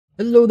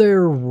Hello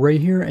there, Ray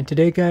here, and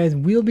today guys,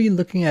 we'll be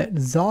looking at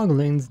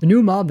Zoglins, the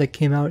new mob that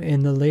came out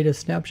in the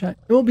latest snapshot.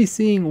 And we'll be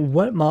seeing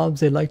what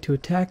mobs they like to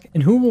attack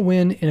and who will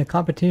win in a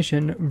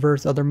competition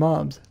versus other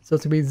mobs. So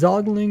it's going to be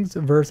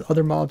Zoglins versus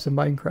other mobs in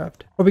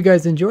Minecraft. Hope you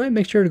guys enjoy.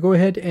 Make sure to go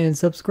ahead and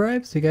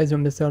subscribe so you guys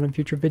don't miss out on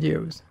future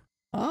videos.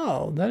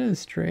 Oh, that is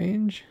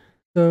strange.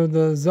 So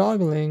the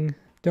Zoglin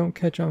don't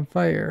catch on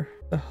fire.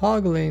 The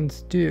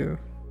Hoglins do.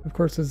 Of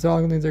course, the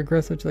Zoglins are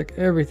aggressive to like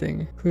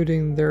everything,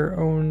 including their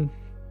own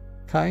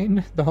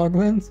kind, the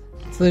Hoglins.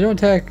 So they don't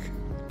attack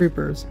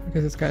creepers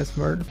because it's kind of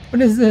smart.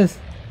 What is this?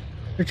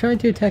 They're trying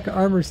to attack an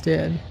armor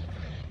stand.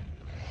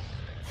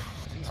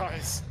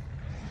 Nice.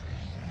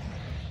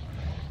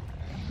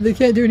 They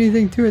can't do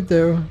anything to it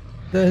though.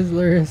 That is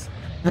hilarious.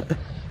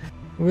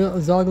 Will a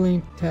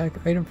Zoglin attack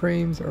item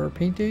frames or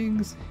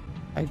paintings?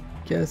 I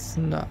guess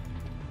not.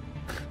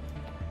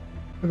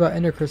 What about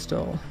Ender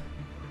Crystal?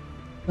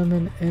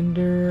 Summon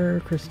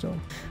Ender Crystal.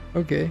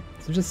 Okay,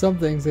 so just some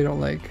things they don't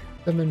like.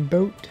 Summon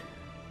Boat.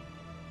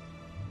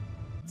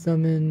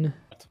 Summon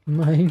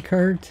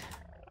Minecart.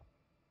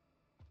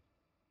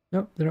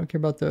 Nope, they don't care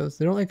about those.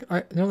 They don't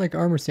like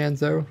armor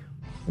stands though.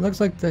 It looks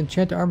like the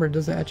enchanted armor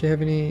doesn't actually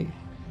have any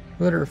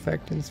glitter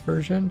effect in this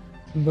version,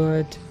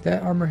 but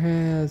that armor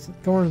has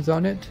thorns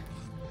on it.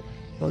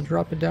 So I'll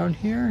drop it down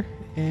here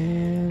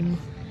and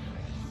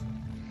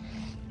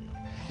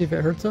see if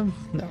it hurts them.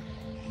 No,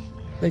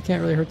 they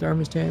can't really hurt the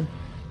armor stand.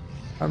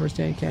 Armor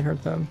stand can't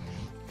hurt them.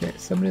 Okay,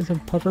 summoning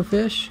some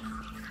pufferfish.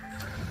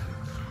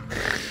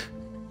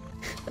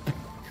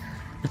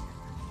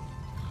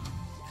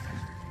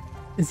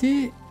 Is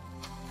he?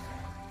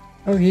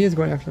 Oh, he is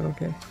going after him,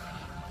 okay.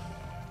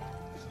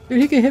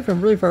 Dude, he can hit from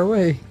really far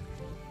away.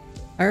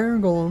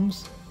 Iron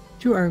golems.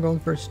 2 iron golems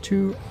versus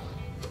 2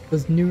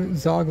 this new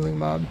Zoglin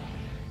mob.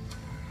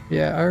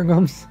 Yeah, iron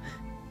golems.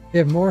 They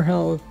have more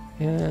health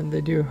and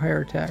they do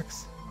higher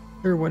attacks.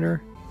 They're a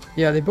winner.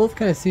 Yeah, they both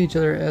kind of see each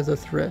other as a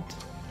threat.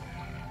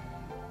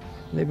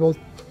 They both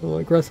will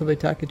aggressively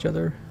attack each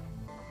other.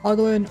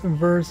 Zoglin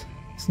versus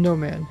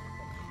Snowman.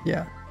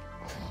 Yeah.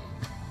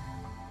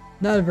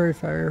 Not a very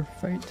fair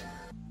fight.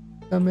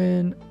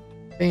 Summon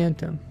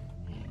Phantom.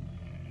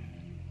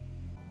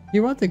 He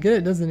wants to get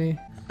it, doesn't he?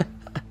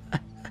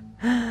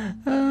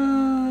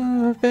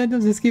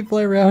 Phantoms just keep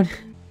flying around.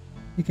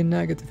 He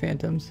cannot get the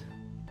phantoms.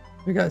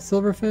 We got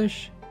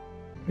Silverfish.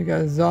 We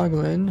got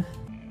Zoglin.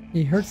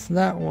 He hurts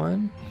that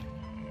one.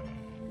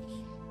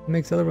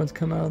 Makes the other ones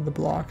come out of the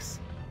blocks.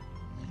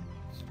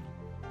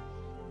 I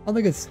don't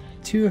think it's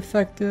too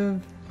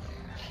effective,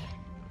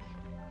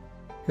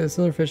 because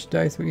Silverfish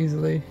die so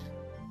easily.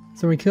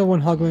 So when you kill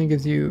one Hoglin, it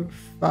gives you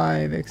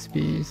 5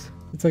 XPs.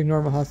 It's like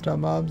normal hostile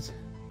mobs.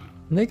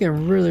 And they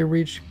can really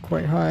reach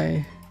quite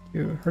high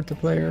to hurt the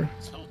player.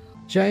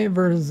 Giant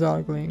versus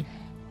Zoglin.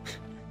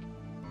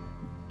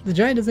 The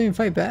giant doesn't even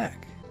fight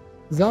back.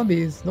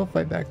 Zombies, they'll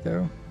fight back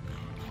though.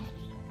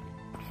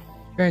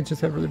 Giants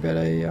just have really bad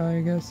AI,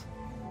 I guess.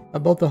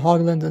 Both the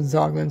Hoglins and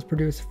Zoglins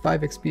produce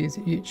 5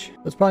 XPs each.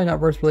 So it's probably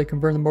not worth really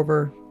converting them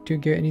over to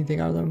get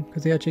anything out of them,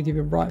 because they actually give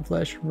you rotten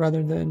flesh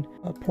rather than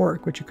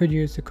pork, which you could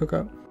use to cook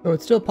up. So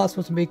it's still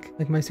possible to make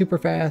like my super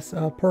fast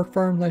pork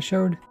farm that I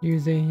showed,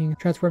 using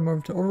transfer them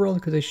over to overworld,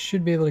 because they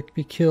should be able to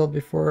be killed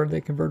before they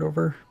convert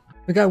over.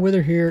 We got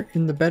Wither here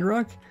in the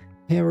bedrock,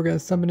 and we're going to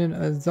summon in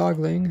a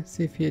Zoglin,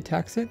 see if he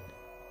attacks it.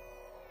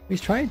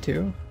 He's trying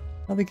to.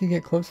 I don't think he can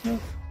get close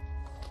enough.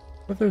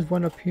 What if there's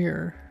one up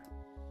here?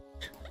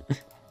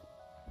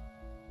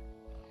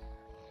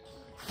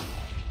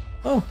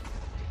 Oh!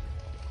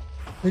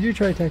 They do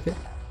try to attack it.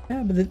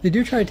 Yeah, but they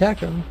do try to attack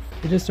them.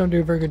 They just don't do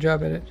a very good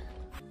job at it.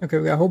 Okay,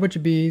 we got a whole bunch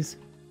of bees.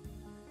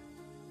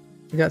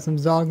 We got some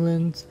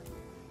Zoglins.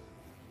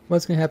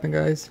 What's gonna happen,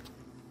 guys?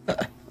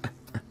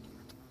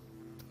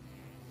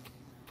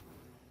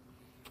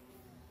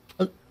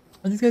 Are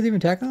these guys even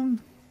attacking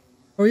them?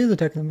 Oh, he is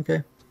attacking them,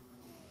 okay.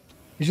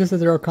 It's just that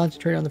they're all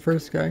concentrating on the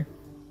first guy.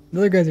 The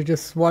other guys are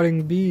just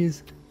swatting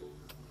bees.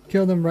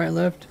 Kill them right and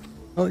left.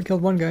 Oh, they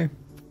killed one guy.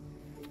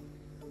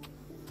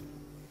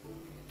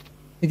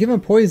 They give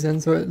them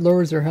poison, so it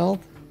lowers their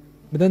health,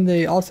 but then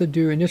they also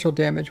do initial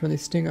damage when they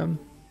sting them.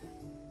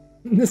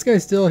 This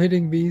guy's still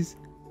hitting bees.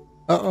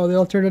 Uh-oh, they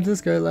all turned into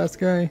this guy, last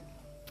guy.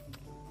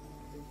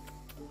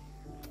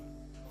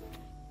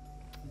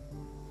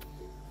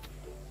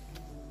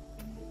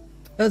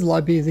 That's a lot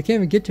of bees. They can't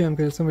even get to him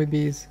because there's so many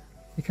bees.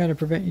 They kind of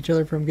prevent each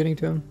other from getting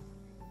to him.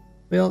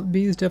 Well,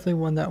 bees definitely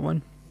won that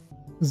one.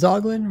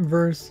 Zoglin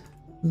versus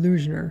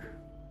Illusioner.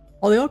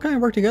 Oh, they all kind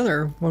of work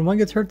together. When one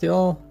gets hurt, they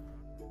all...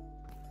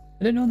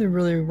 I didn't know they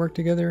really work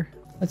together.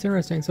 That's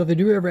interesting. So if they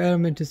do ever add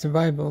them into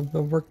survival,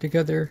 they'll work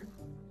together.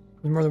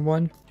 There's more than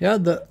one. Yeah,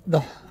 the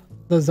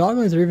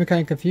Zoglins are even kind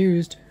of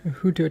confused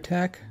who to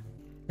attack.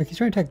 Like, he's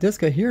trying to attack this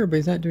guy here, but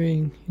he's not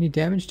doing any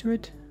damage to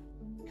it.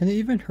 Can they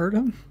even hurt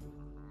him?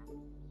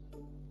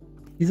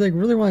 He's like,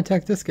 really want to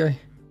attack this guy.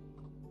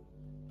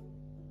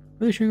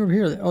 What are they shooting over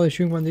here? Oh, they're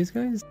shooting one of these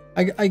guys?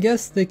 I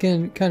guess they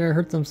can kind of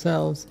hurt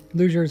themselves.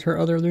 Illusioners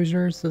hurt other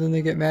illusioners, so then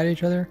they get mad at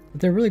each other.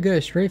 But they're really good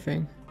at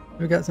strafing.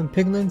 We got some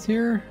piglins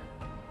here.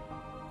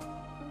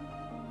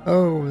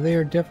 Oh, they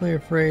are definitely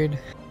afraid.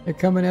 They're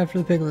coming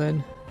after the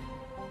piglin.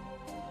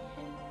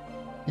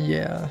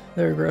 Yeah,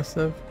 they're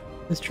aggressive.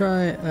 Let's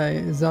try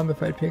a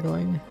zombified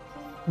piglin.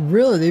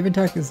 Really? They even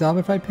attack the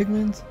zombified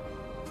piglins?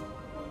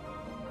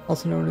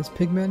 Also known as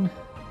pigmen?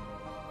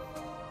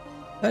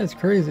 That is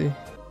crazy.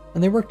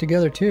 And they work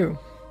together too.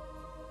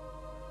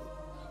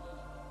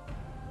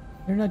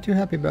 They're not too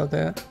happy about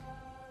that.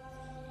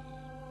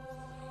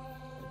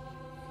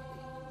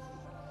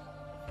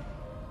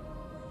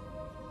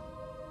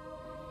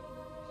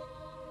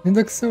 It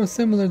looks so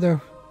similar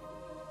though.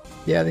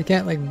 Yeah, they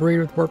can't like breed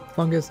with warp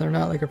fungus. They're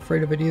not like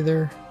afraid of it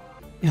either.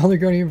 Elder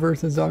Guardian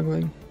versus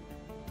Zoglin.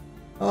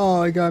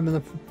 Oh, I got him in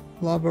the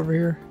lava over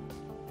here.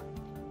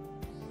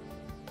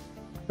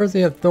 First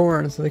they have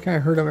thorns, so they kind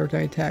of hurt him every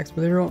time he attacks,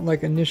 but they don't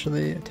like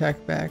initially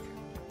attack back.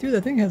 Dude,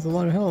 that thing has a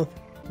lot of health.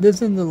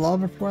 Lives in the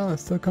lava for a while and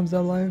still comes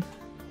out alive.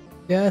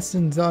 Yes,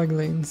 and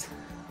Zoglins.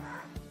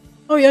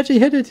 Oh, he actually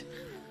hit it!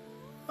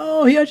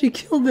 Oh, he actually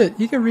killed it!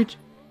 He can reach...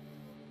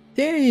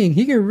 Dang,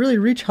 he can really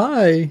reach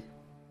high!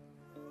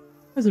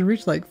 Does it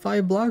reach like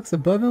 5 blocks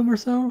above him or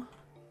so?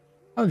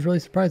 I was really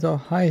surprised how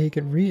high he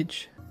could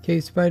reach.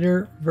 Cave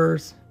Spider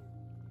versus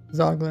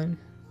Zoglin.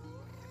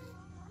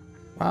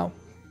 Wow.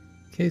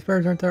 Cave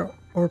Spiders aren't that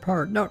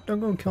overpowered. No, don't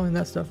go killing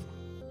that stuff.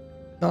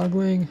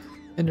 Zoglin,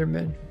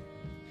 Enderman.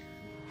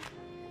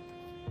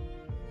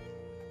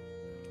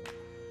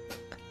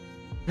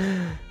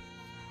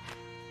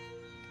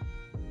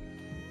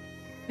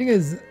 Thing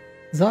is,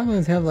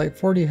 Zoglins have like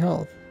 40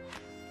 health,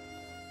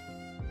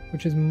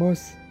 which is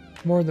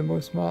more than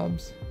most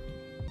mobs.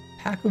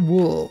 Pack of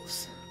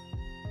wolves.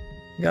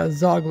 We got a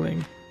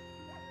Zoglin.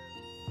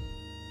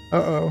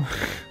 Uh-oh.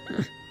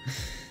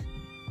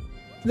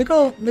 look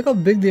how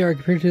big they are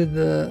compared to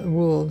the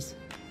wolves.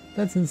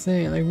 That's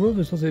insane. Like, wolves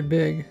are supposed to be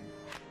big.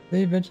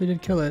 They eventually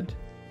did kill it.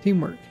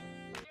 Teamwork.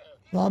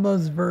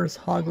 Llamas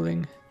versus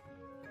Hoglin.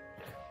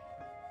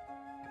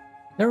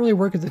 They don't really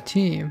work as a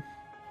team.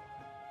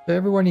 But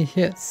everyone he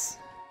hits,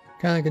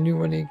 kind of like a new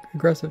one he's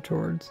aggressive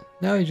towards.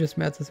 Now he just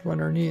mats this one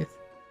underneath.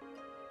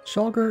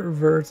 Shulker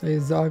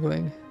versus a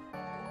Zoglin.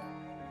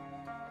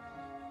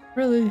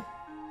 Really?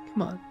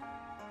 Come on.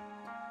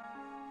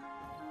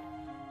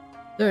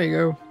 There you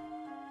go.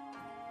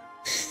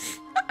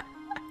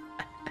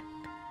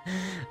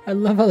 I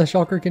love how the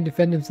Shulker can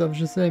defend himself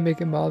just by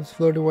making mobs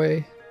float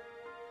away.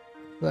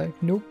 Like,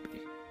 nope,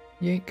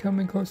 you ain't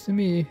coming close to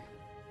me.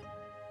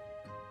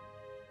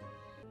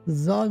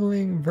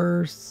 Zoglin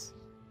versus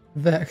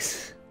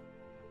Vex.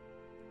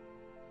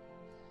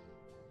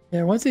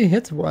 Yeah, once he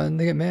hits one,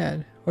 they get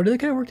mad. Or do they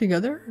kind of work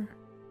together?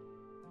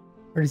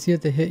 Or does he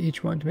have to hit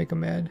each one to make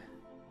them mad?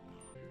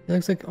 It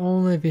looks like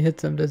only if he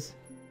hits them do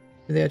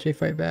they actually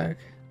fight back.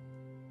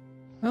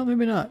 Well,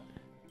 maybe not.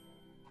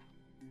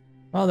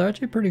 Wow, they're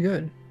actually pretty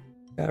good.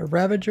 Got a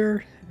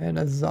Ravager and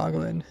a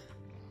Zoglin.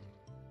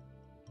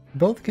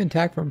 Both can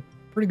attack from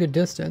pretty good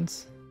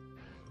distance.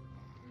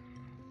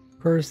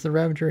 Of course, the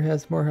Ravager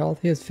has more health.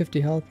 He has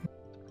 50 health.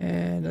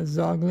 And a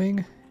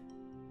Zoglin.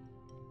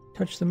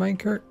 Touch the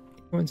minecart.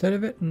 Go inside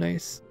of it.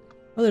 Nice.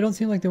 Well, they don't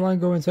seem like they want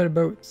to go inside of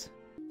boats.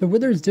 The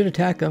Withers did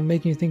attack them,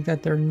 making you think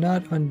that they're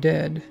not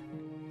undead.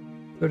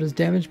 So does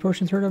damage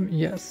potions hurt them?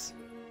 Yes.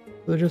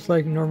 So they're just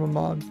like normal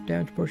mobs,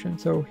 damage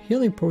potions. So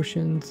healing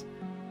potions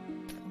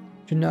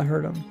should not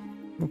hurt them.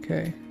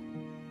 Okay.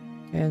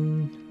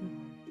 And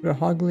the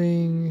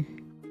Hoglin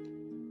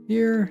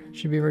here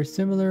should be very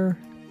similar.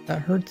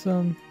 That hurts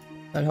them.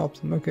 That helps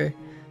them. Okay.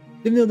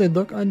 Even though they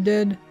look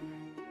undead,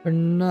 they're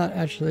not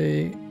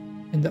actually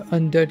in the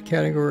undead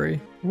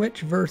category.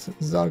 Witch versus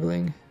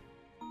Zoglin.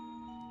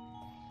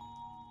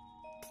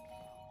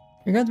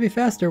 You're going to be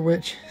faster,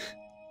 Witch.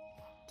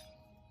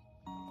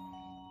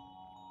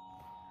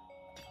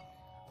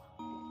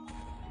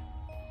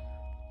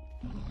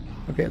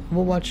 Okay,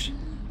 we'll watch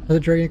the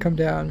dragon come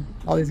down.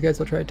 All these guys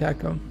will try to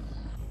attack him.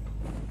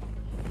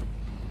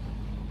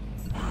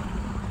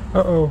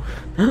 Uh-oh.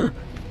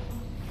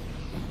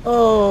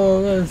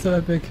 Oh, that is so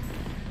epic.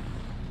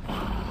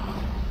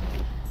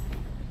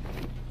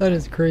 That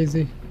is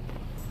crazy.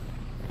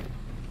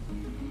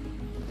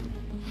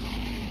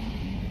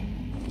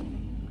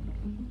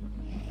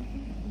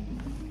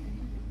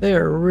 They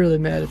are really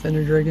mad at the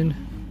Ender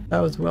Dragon.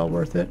 That was well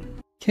worth it.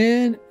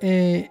 Can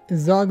a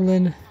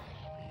Zoglin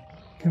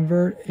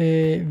convert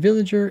a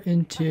villager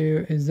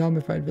into a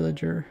zombified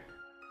villager?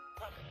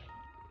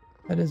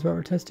 That is what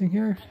we're testing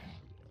here.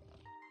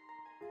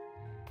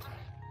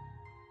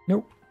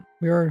 Nope.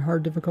 We are in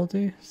hard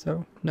difficulty,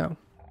 so no.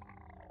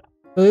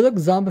 So they look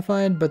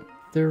zombified, but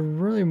they're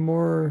really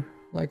more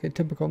like a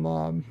typical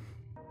mob.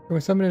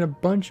 We're summoning a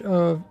bunch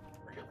of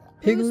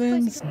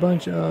piglins, a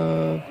bunch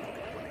of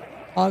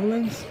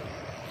hoglins.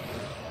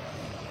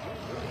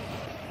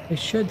 They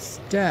should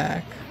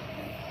stack.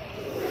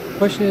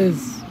 Question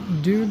is,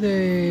 do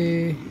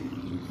they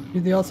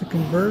also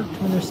convert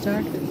when they're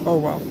stacked? Oh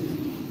wow.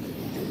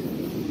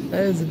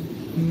 That is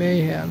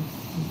mayhem.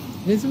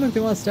 It doesn't look like they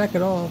want to stack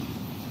at all.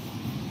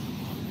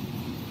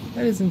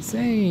 That is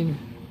insane.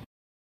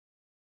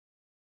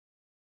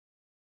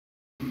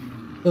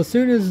 So as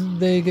soon as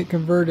they get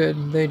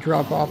converted, they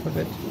drop off of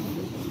it.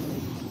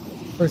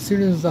 Or as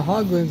soon as the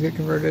hoglins get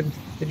converted,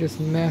 they just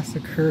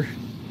massacre.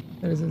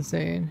 That is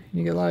insane.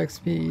 You get a lot of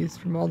XPs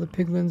from all the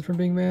piglins from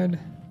being mad.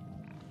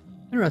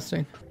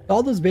 Interesting.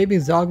 All those baby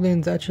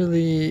zoglins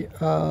actually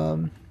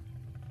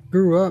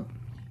grew up.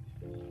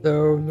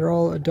 So they're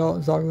all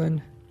adult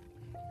zoglin,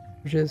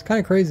 which is kind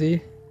of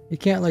crazy. You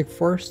can't like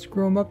force to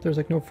grow them up. There's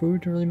like no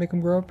food to really make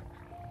them grow up.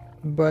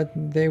 But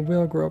they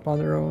will grow up on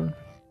their own.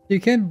 You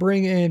can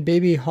bring in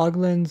baby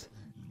hoglins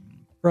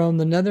from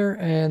the Nether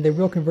and they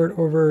will convert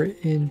over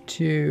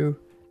into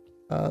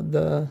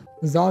the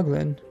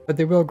Zoglin, but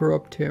they will grow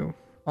up too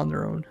on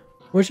their own.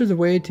 Which is a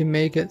way to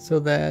make it so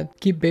that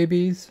keep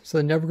babies so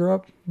they never grow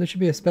up. There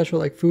should be a special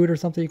like food or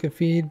something you can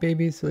feed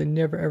babies so they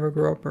never ever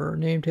grow up, or a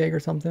name tag or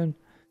something.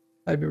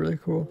 That'd be really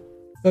cool.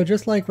 So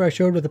just like what I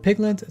showed with the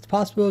piglins, it's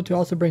possible to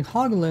also bring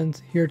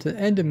hoglins here to the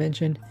end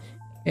dimension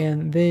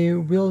and they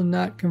will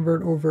not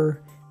convert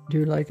over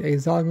to like a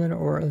Zoglin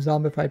or a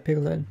zombified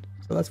piglin.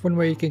 So that's one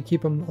way you can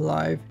keep them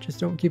alive. Just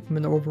don't keep them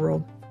in the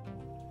overworld.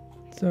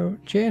 So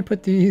Jan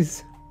put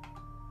these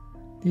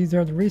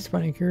are the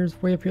respawning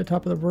gears way up here at the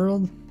top of the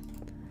world.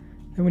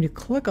 And when you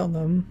click on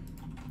them,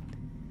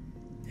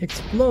 it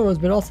explodes,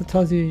 but it also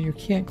tells you you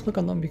can't click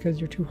on them because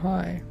you're too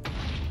high.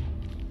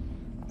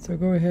 So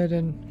go ahead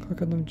and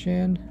click on them,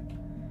 Jan.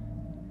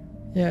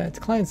 Yeah, it's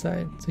client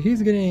side. So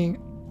he's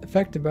getting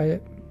affected by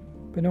it,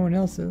 but no one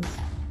else is.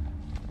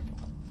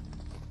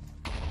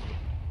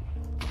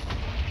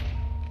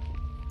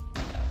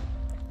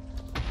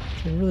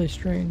 It's really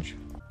strange.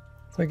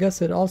 So I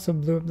guess it also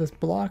blew up this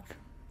block.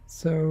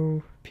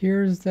 So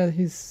appears that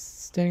he's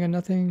standing on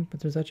nothing, but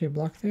there's actually a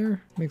block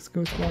there. Makes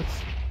ghost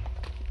blocks.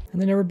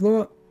 And they never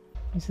blow up.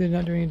 You see they're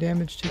not doing any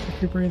damage to the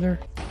creeper either.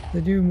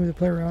 They do move the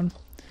player around.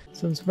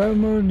 So in survival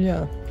mode,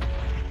 yeah.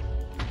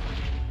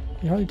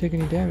 You hardly take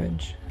any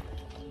damage.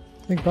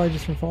 I think probably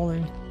just from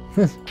falling.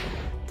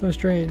 So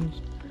strange.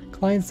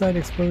 Client side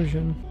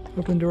explosion.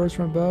 Open doors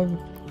from above.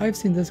 I've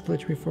seen this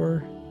glitch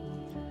before.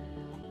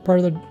 Part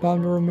of the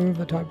bottom door will move,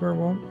 the top door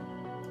won't.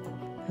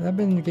 And I've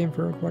been in the game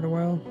for quite a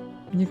while.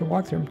 And you can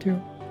walk through them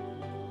too.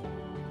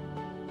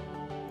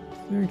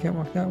 So you can't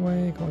walk that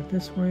way, you can walk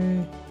this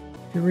way.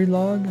 If you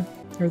relog,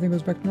 everything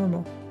goes back to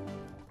normal.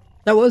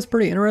 That was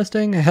pretty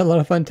interesting. I had a lot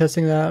of fun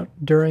testing that out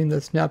during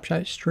the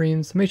snapshot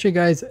stream. So make sure you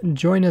guys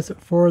join us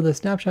for the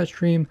snapshot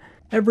stream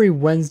every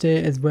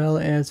Wednesday as well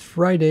as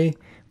Friday.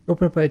 We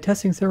open up a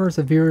testing server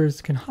so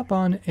viewers can hop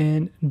on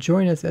and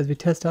join us as we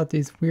test out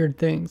these weird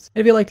things.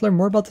 If you'd like to learn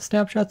more about the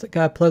snapshots, I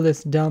got a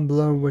playlist down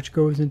below which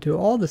goes into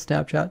all the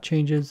snapshot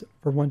changes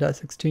for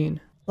 1.16. I'd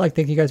like to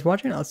thank you guys for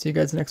watching. I'll see you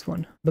guys in the next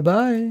one. Bye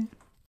bye.